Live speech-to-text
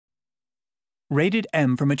Rated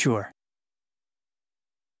M for mature.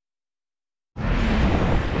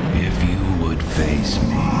 If you would face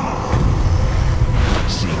me,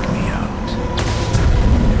 seek me out.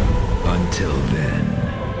 Until then,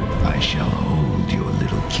 I shall hold your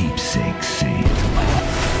little keepsake safe.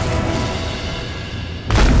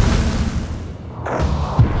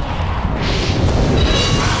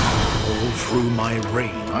 All through my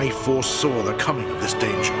reign, I foresaw the coming of this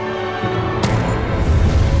danger.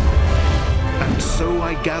 And so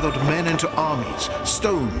I gathered men into armies,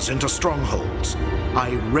 stones into strongholds.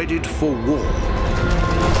 I readied for war.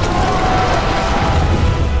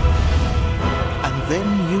 And then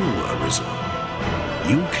you, Arisen.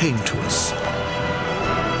 You came to us.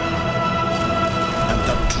 And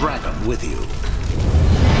the dragon with you.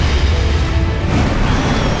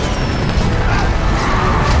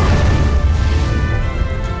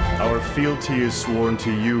 Our fealty is sworn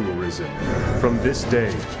to you, Arisen. From this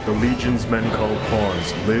day, the Legion's men called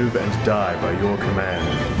Pawns live and die by your command.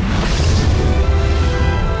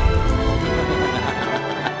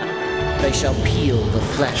 They shall peel the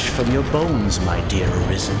flesh from your bones, my dear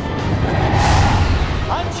Arisen.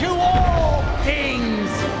 Unto all things,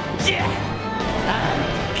 death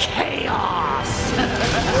and chaos!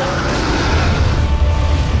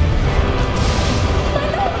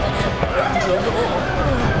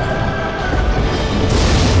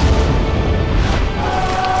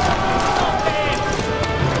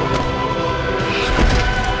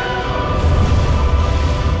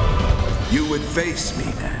 You would face me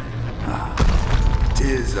then? Ah,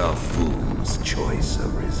 'tis a fool's choice,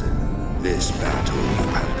 Arisen. This battle you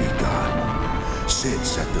have begun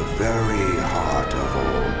sits at the very heart of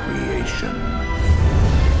all creation.